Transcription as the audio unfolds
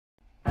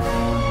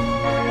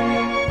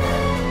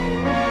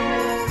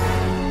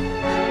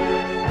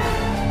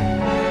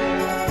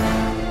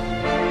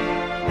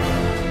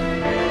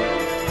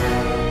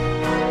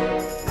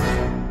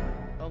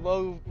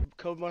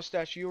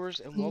mustache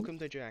viewers, and welcome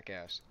to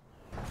Jackass.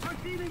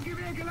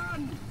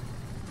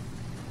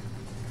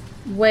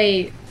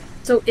 Wait,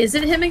 so is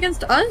it him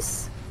against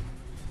us?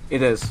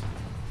 It is.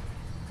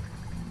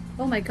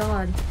 Oh my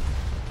god.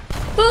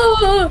 What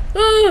the?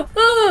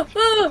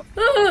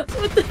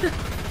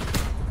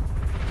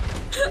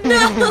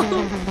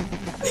 No!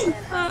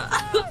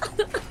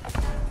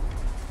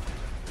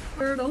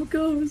 Where it all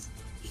goes.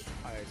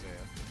 Hi,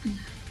 Isaiah.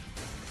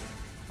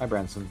 Hi,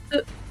 Branson.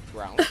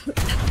 Round. I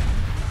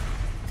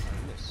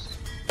missed.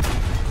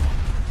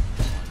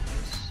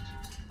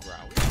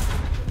 Round.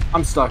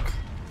 I'm stuck.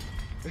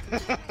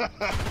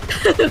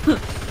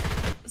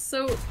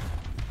 So,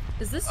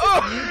 is this just you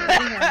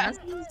biting our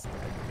asses?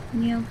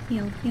 Meow,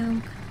 meow,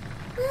 meow.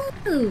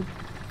 Ooh,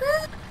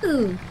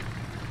 ooh.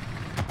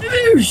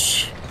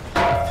 Oosh!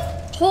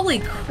 Holy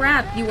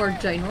crap, you are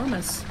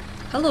ginormous.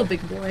 Hello,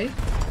 big boy.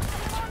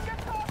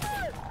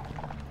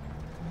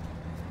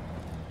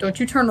 Don't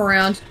you turn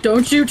around.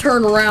 Don't you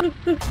turn around.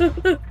 No!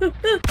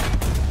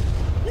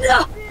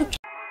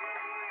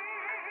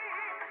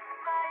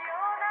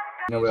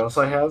 You know what else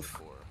I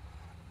have?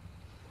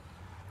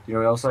 You know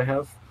what else I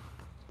have?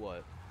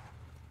 What?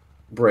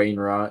 Brain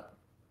rot.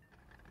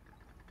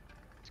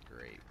 It's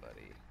great,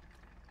 buddy.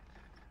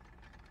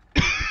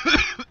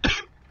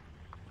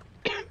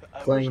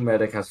 Playing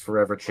medic has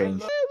forever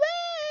changed.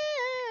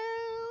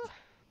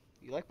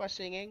 You like my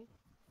singing?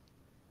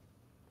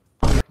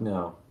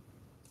 No.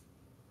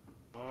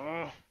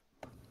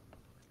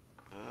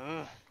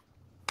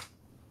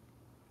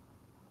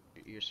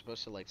 You're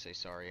supposed to like say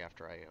sorry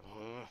after I,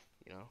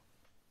 you know?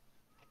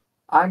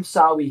 I'm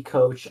sorry,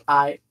 coach.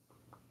 Yeah,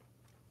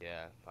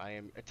 I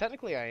am.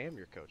 Technically, I am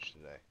your coach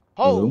today.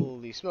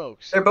 Holy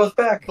smokes! They're both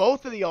back.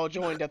 Both of y'all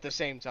joined at the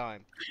same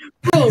time.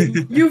 Bro,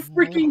 you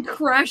freaking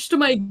crashed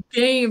my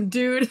game,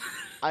 dude.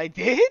 I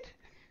did?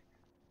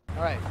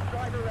 Alright.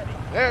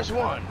 There's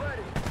one.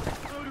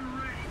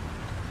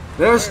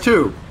 There's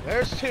two.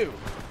 There's two.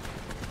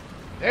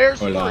 There's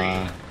three.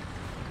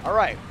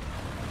 Alright.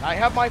 I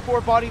have my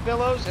 4 body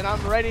billows, and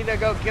I'm ready to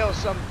go kill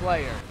some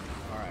player.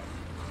 Alright.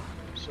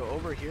 So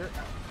over here...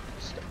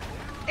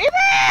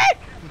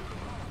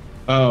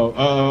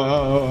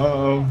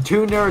 Oh.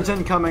 2 nerds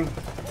incoming.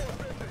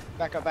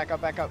 Back up, back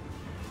up, back up.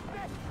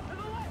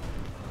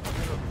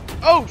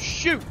 Oh,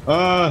 shoot!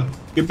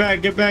 Get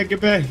back.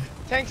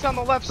 Tanks on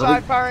the left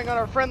side firing on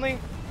our friendly.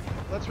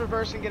 Let's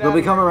reverse and get out They'll of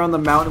be here. coming around the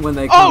mountain when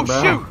they come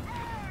back. Oh, shoot!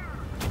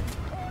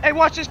 Hey,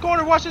 watch this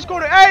corner, watch this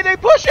corner. Hey, they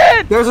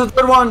pushing! There's a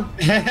third one.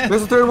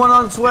 There's a third one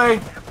on its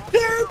way.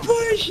 They're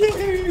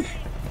pushing!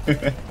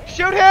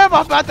 Shoot him!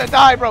 I'm about to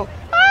die, bro.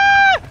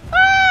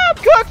 I'm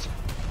cooked!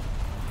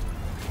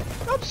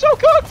 I'm so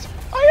cooked!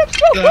 I am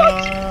so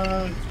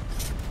cooked!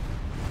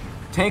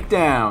 Tank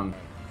down.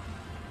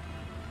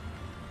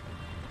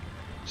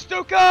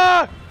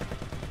 Stuka!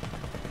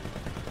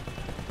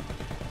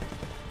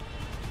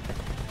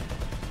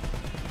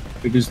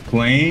 They're just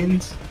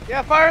planes?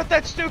 Yeah, fire at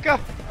that Stuka!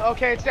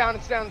 Okay, it's down,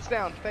 it's down, it's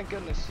down. Thank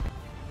goodness.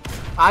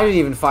 I didn't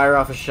even fire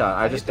off a shot.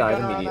 I just hit the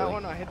died gunner immediately.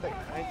 On that one. I hit the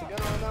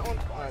gunner on that one.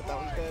 Alright, that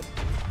one's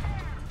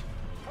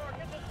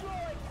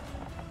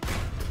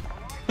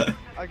dead.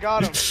 I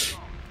got him.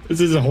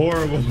 This is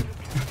horrible.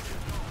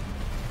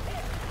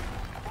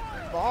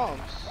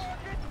 Bombs.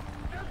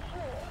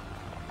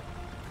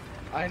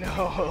 I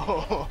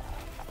know.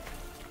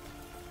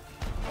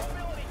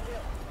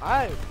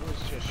 I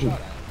was just shot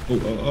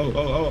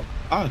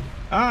at.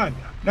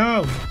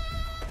 No.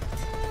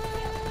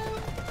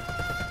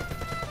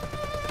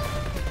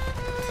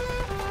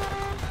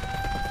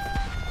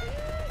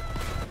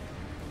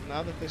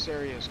 Now that this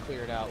area is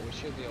cleared out, we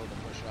should be able to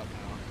push up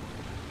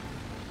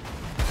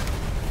now.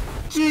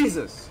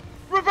 Jesus!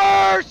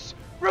 Reverse!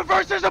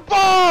 Reverse, there's a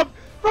bomb!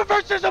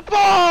 Reverse, there's a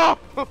bomb!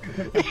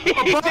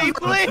 Easy,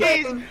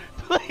 please!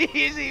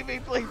 Please, Evie,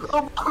 please!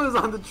 Oh, I was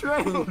on the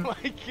train! Oh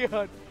my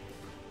god.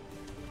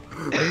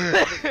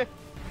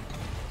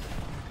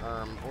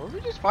 Or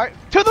we just fire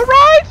to the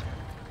right!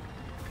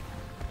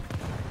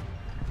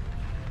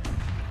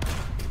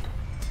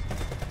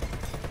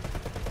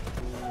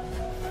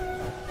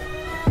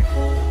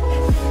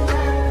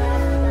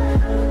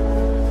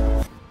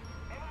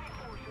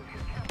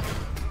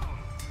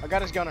 I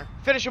got his gunner.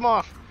 Finish him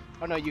off.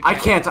 Oh no, you can't. I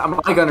can't.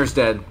 My gunner's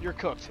dead. You're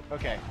cooked.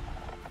 Okay.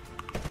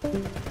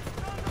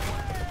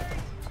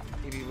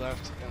 Evie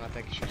left, and I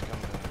think she's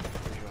coming to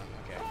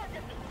okay.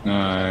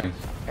 Nice.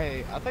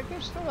 Hey, I think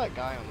there's still that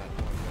guy on that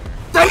point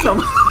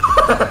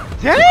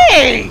there.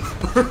 Dang!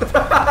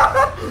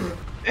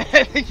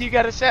 You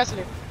got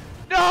assassinated.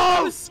 No!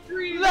 I was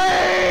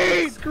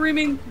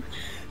screaming.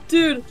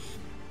 Dude,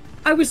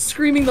 I was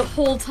screaming the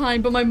whole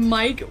time, but my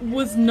mic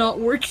was not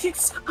working,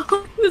 so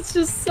it was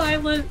just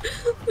silent.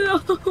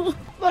 No.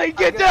 Like,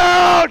 get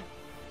down!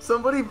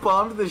 Somebody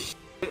bombed the shit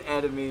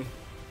out of me.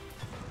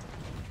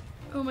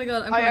 Oh my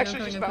god, I'm coming.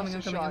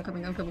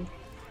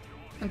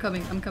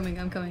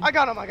 I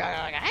got him, I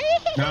got him.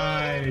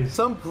 Nice.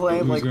 Some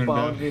plane Who's like gonna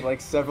bombed die? me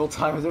like several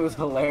times. It was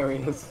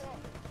hilarious.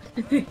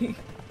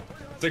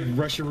 It's like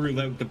Russian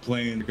roulette with the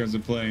plane. Here comes the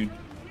plane.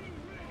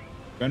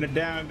 Gun it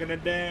down, gun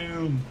it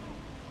down.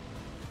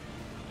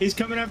 He's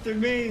coming after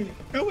me.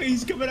 No way,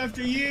 he's coming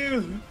after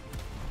you.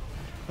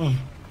 Oh.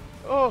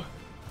 Oh.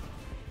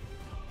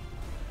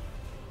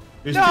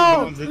 There's two No!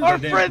 bombs in Our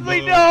the damn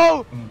friendly boat.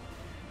 no! Oh.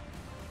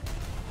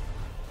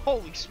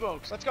 Holy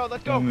smokes. Let's go,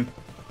 let's go. Are we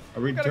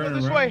We gotta go turning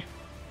this around? way.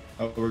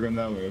 Oh, we're going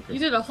that way, okay. You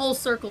did a whole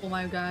circle,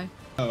 my guy.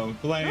 Oh,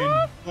 plane,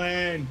 Ah!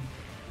 plane.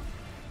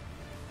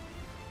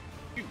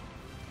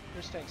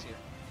 There's tanks here.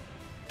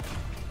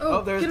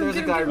 Oh, there's get him, a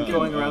get him, guy get him, get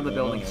going him. around the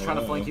building. He's trying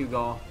to flank you,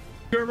 Gall.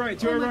 To our right,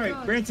 to Oh our my right.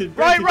 God. Branson,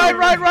 Right, Branson, right, to our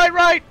right, right,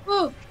 right!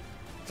 Oh,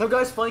 Some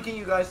guy's flanking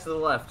you guys to the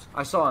left.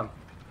 I saw him.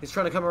 He's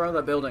trying to come around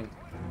that building.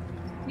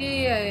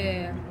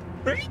 yeah.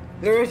 Right.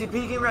 There he is. He's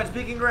peeking around. He's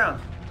peeking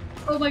around.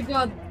 Oh my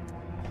god.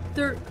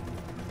 They're...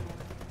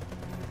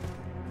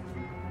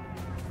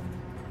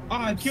 Oh,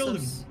 I killed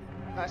him.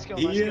 Nice kill,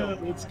 nice Yeah,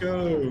 kill. let's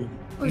go.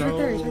 Oh, he's right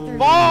there, he's right there.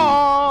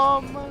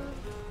 Bomb!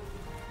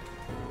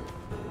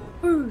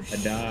 Boosh.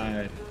 I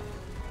died.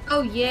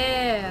 Oh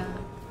yeah.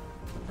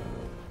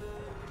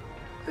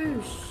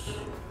 Boosh.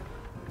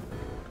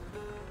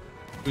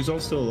 Who's all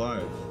still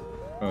alive?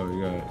 Oh,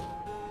 we got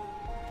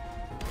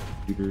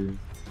Peter.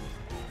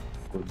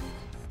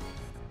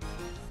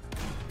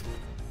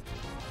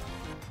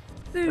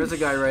 There's a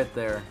guy right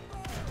there.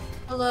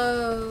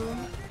 Hello.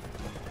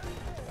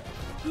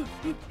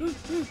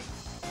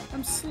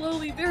 I'm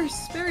slowly, very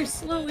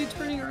slowly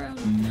turning around.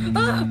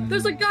 Ah!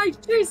 There's a guy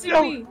chasing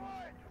No. me!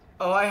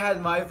 Oh, I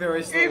had my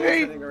very slow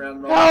Evie, turning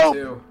around help! moment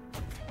too.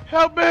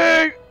 Help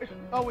me!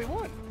 Oh, we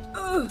won.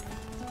 Ugh.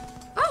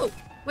 Oh!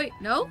 Wait,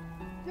 no?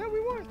 Yeah, we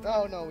won.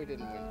 Oh, no, we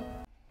didn't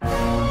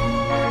win.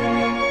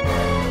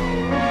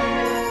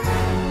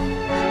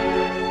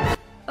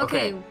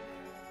 Okay. Okay.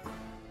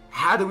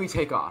 How do we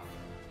take off?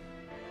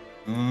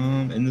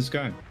 In the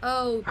sky.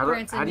 Oh, How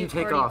Branson, do you you've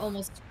take already off?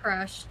 almost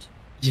crashed.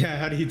 Yeah,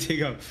 how do you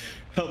take off?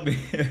 Help me.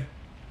 Okay,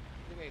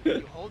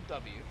 you hold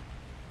W.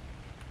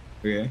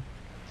 Okay. To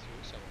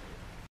accelerate.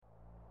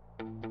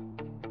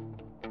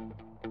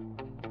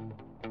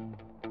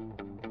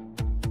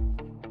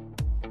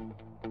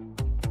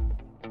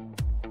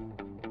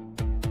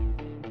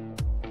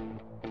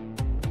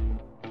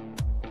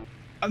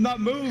 I'm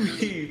not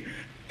moving.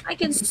 I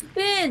can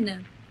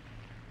spin!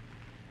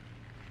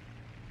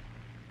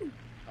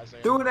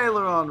 Isaiah. Do an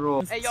aileron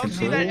roll. Hey, y'all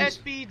see that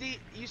SBD?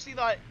 You see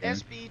that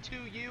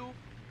SB2U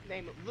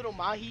named Little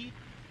Mahi?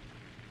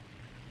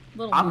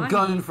 Little I'm Mahi.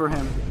 gunning for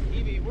him.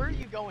 Evie, where are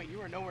you going?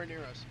 You are nowhere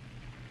near us.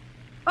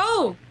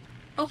 Oh!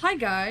 Oh, hi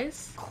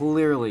guys.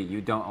 Clearly,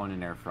 you don't own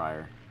an air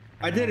fryer.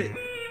 I did it.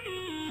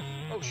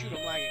 Oh shoot,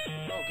 I'm lagging.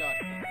 Oh god.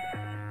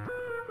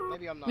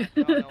 Maybe I'm not.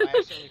 Oh no, I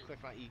accidentally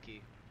clicked my E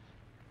key.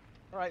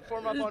 Alright,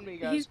 form up on me,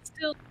 guys. He's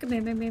still... Come here,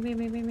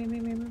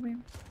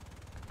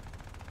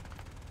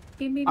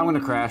 I'm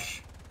gonna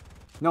crash.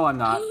 No, I'm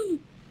not.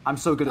 I'm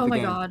so good at Oh the my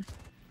game. god.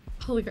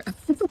 Holy crap.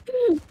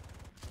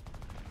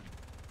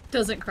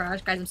 Doesn't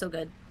crash. Guys, I'm so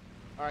good.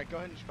 Alright, go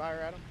ahead and fire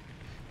at him.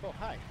 Oh,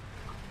 hi.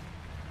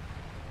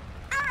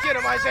 Get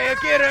him, Isaiah,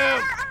 get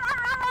him!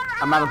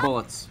 I'm out of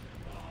bullets.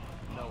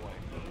 No way.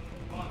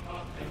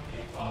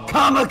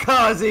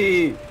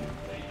 Kamikaze!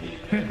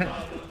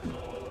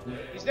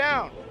 He's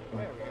down!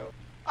 There we go.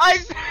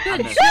 Isaiah!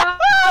 Good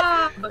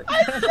job!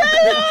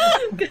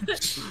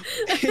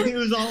 It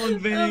was all in Oh my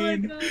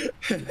vain. god.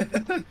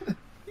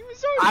 He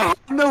was already, I had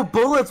no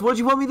bullets. What'd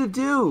you want me to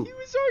do? he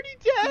was already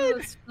That dead!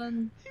 was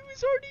fun. He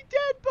was already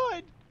dead,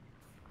 bud!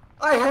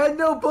 I had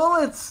no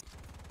bullets.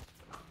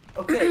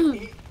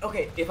 Okay,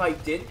 okay. If I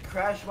didn't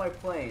crash my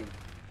plane,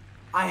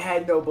 I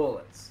had no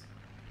bullets.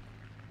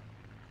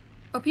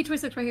 Oh,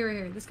 P26 right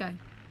here, This guy.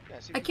 Yeah,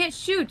 see, I can't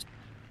shoot!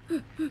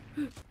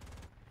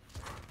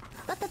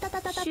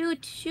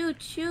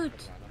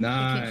 Shoot!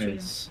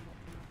 Nice.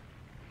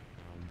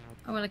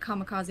 I'm gonna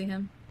kamikaze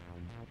him.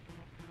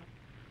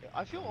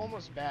 I feel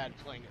almost bad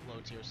playing at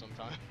low tier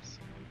sometimes.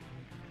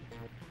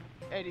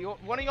 Hey,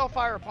 one of y'all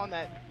fire upon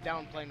that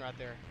down plane right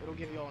there. It'll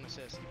give y'all an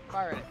assist.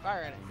 Fire at it,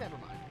 fire at it. Never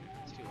mind.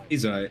 It's too late.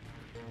 He's alright.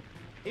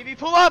 Evie,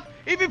 pull up!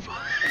 Evie, pull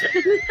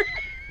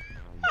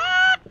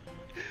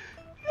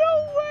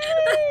No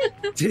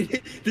way!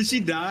 Did she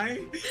die?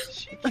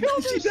 She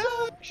killed She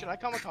herself! died. Should I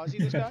kamikaze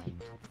this guy?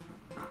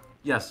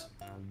 Yes.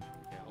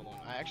 Okay, hold on.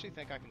 I actually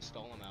think I can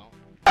stall him out.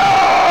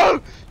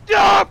 Oh!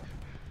 Stop!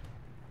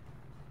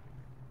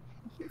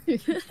 They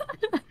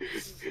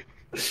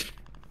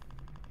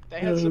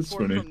had That's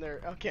support funny. from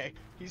there. Okay,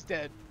 he's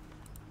dead.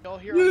 Y'all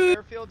here on the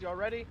airfield? Y'all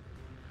ready?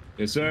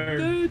 Yes,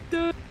 sir.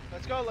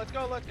 Let's go, let's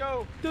go, let's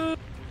go!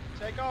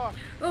 Take off!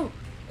 Oh,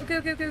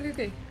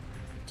 okay.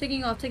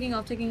 Taking off.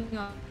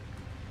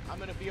 I'm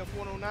gonna be up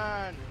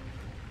 109.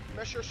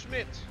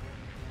 Messerschmitt.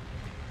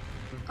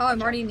 Oh,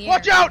 I'm already in the air.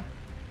 Watch out!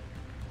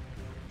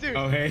 Dude,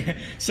 Oh, hey.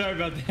 Sorry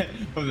about that.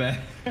 From that.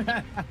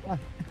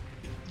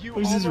 you I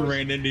just almost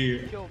ran into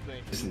you. killed me.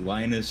 This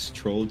Linus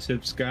Troll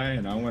Tips guy,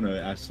 and I want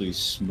to actually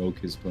smoke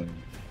his plane.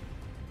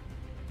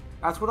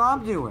 That's what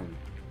I'm doing.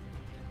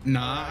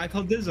 Nah, I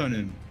called dibs on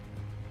him.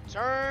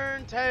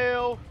 Turn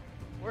tail.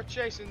 We're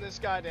chasing this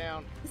guy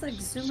down. He's like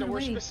zooming So we're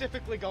away.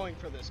 specifically going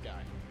for this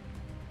guy.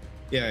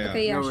 Yeah,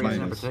 Okay, yeah, No sure. reason in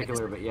Minus.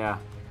 particular, but yeah.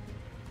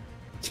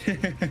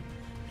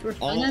 We're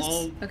all, us?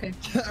 all, Okay.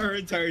 our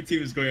entire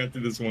team is going after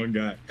this one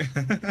guy.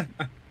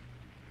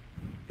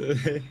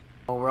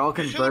 Oh, we're all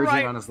To the converging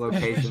right, on his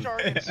location.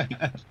 Starts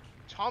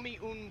Tommy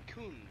Un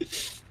Kun.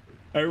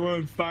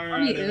 Everyone fire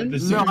Tommy at him at the Un?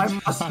 same No, I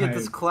time. must get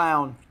this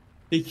clown.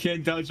 He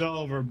can't dodge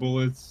all of our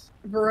bullets.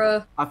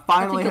 Bruh. I I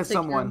finally think hit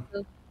I'll take care someone. of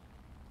this.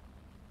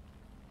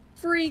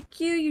 Freak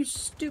you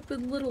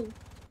stupid little.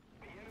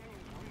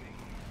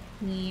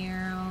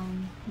 Meow,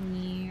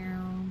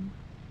 meow,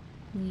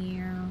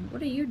 meow.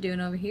 What are you doing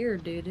over here,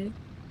 dude?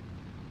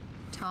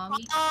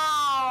 Tommy?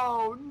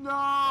 Oh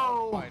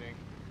no! Fighting.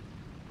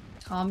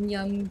 Tom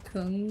Young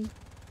Kung.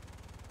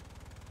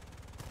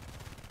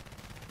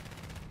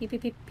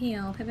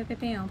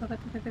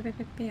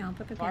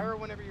 Fire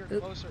whenever you're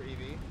Oop. closer,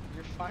 Evie.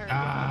 You're firing.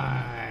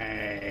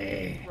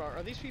 Aye. Bro,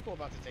 are these people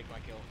about to take my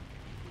kill?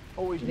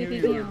 Always knew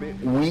you you were a bit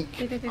weak.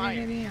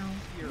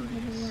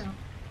 Furious.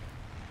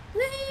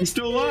 He's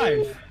still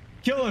alive.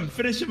 Kill him.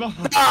 Finish him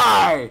off.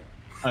 Die!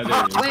 Oh,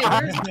 there Wait,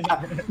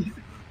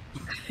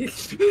 you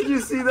Did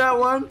you see that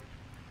one?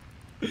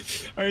 go.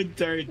 Our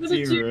entire what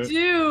team. did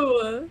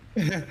you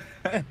do?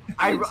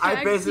 I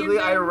Tag basically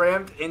team I him?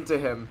 rammed into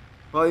him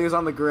while he was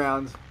on the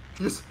ground.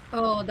 Just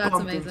Oh, that's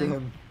bumped into amazing.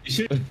 him. You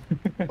should-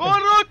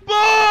 Allah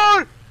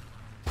Akbar!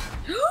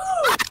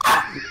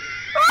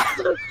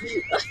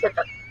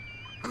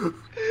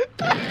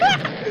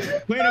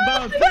 Plane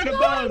above. Plane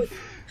above.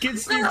 Get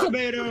Steve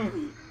Tomato.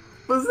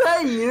 Was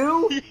that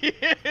you?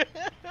 Yeah.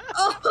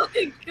 Oh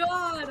my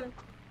god!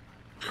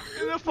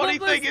 And the funny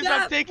What thing was is, I'm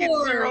that taking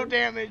for? 0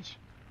 damage.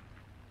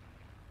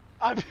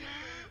 I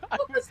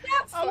What was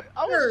that was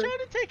for? trying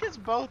to take us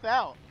both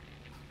out.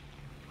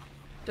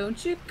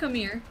 Don't you come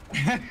here.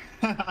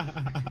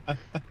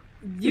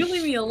 You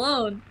leave me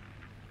alone.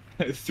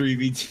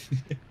 3v2.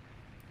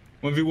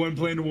 1v1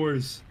 plane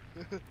wars.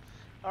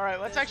 All right,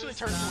 let's actually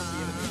turn towards the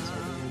enemies.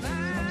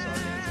 I'm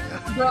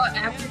sorry. Bro,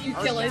 after you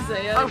kill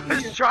Isaiah, I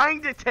was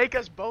trying to take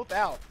us both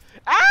out.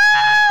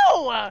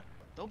 Ow!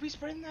 Don't be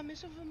spreading that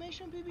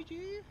misinformation,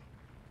 BBG.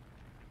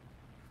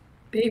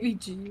 Baby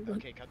G.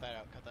 Okay, cut that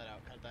out. Cut that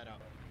out. Cut that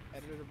out.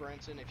 Editor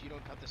Branson, if you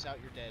don't cut this out,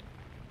 you're dead.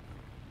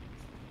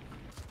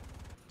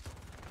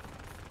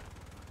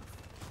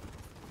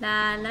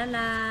 La la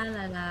la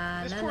la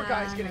la. This la, poor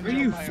guy's getting Are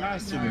you killed by our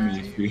faster enemies.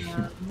 than me, Steve?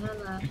 La,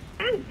 la,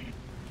 la.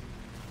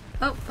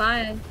 Oh,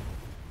 fine.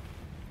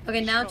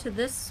 Okay, now to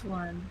this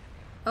one.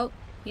 Oh,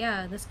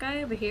 yeah, this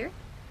guy over here.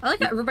 I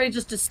like how everybody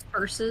just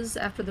disperses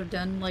after they're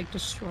done, like,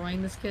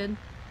 destroying this kid.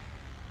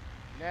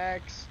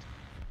 Next.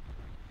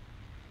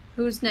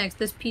 Who's next?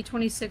 This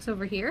P-26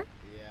 over here?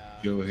 Yeah.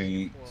 Joe Poor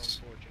Hanks.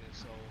 unfortunate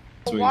soul.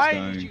 That's why he's Why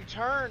dying. did you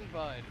turn,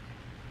 bud?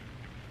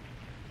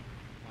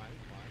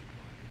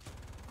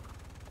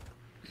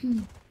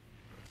 Fine.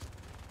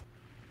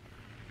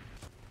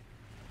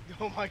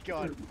 Oh my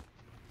god.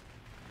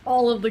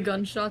 All of the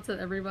gunshots at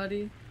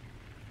everybody.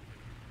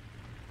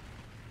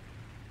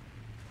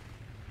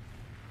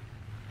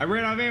 I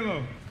ran out of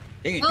ammo.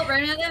 Dang it. Oh,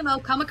 right out of ammo.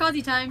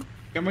 Kamikaze time.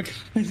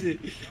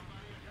 Kamikaze.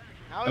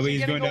 How Oh, is he he's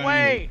getting going down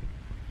away?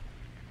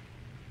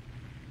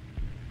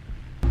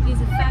 He's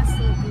a fast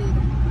little dude.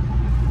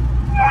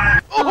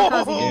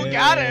 Oh, Yeah.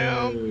 got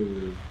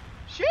him!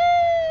 Shoo!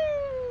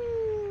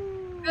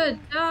 Good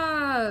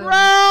job.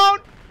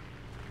 Round!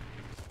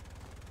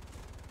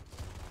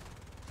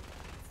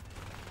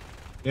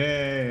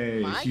 Yay,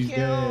 My she's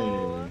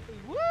kill! dead.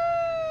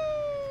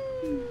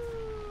 Woo!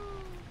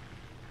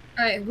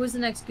 Alright, who's the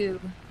next goob?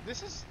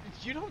 This is,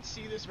 you don't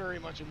see this very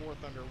much in War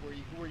Thunder, where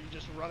you're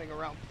just running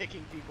around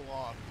picking people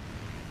off.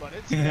 But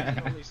it's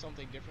definitely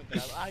something different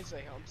than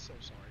Isaiah. I'm so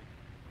sorry.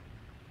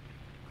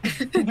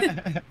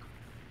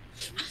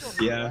 You're still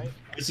here, Yeah, right?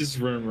 it's just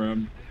running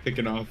around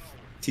picking off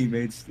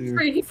teammates, dude.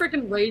 He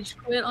freaking rage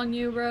quit on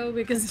you, bro,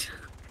 because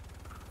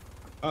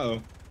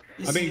Uh-oh.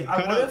 You I see, mean, I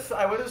cut would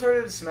up.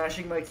 have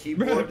smashing my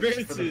keyboard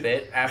just for the Branson.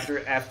 bit after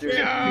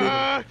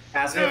Yeah.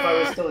 asking if I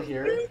was still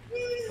here.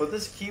 But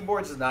this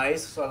keyboard's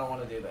nice, so I don't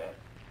want to do that.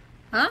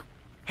 Huh?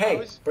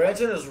 Hey,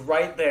 Branson is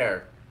right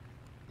there.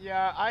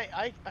 Yeah,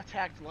 I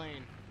attacked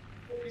Lane.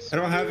 I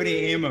don't have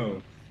any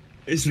ammo.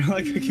 It's not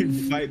like I can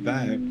fight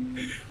back.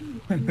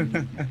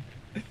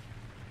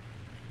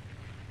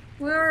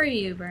 where are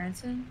you,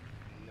 Branson?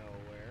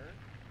 Nowhere.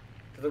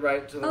 To the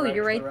right, to the Oh, right,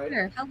 you're to right the right.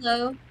 there.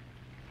 Hello.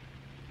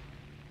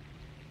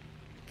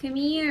 Come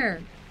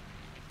here.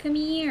 Come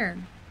here.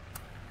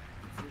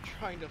 You're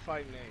trying to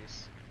fight an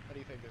ace. How do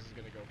you think this is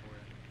gonna go for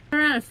you?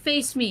 Turn around and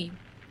face me.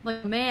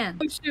 Like a man.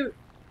 Oh, shoot.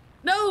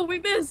 No, we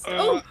missed.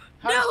 Oh,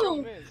 How does no.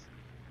 Joe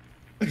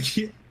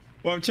miss?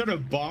 Well, I'm trying to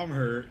bomb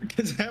her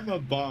because I have a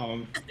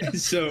bomb.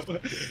 So,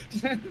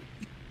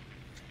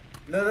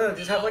 No,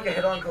 just have like a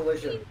head-on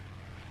collision.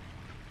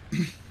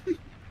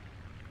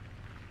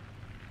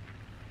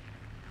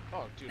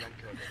 Oh, dude, I'm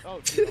good. Oh,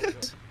 dude, I'm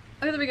good.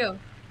 Oh, there we go.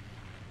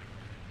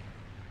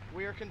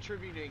 We are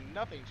contributing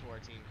nothing to our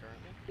team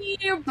currently.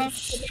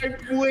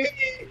 wait.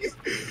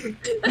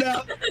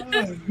 No.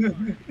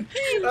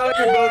 Oh,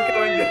 you're both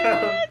going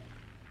down.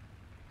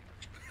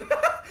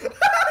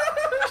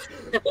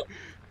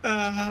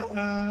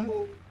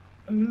 Oh,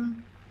 you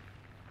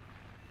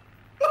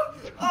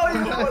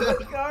know what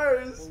the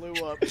cars? Blew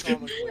up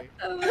comically.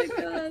 Oh my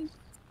god.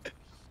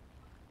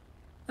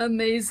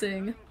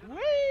 Amazing. Whee!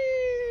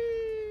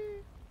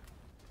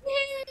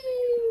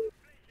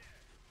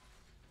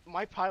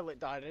 My pilot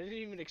died. I didn't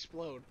even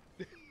explode.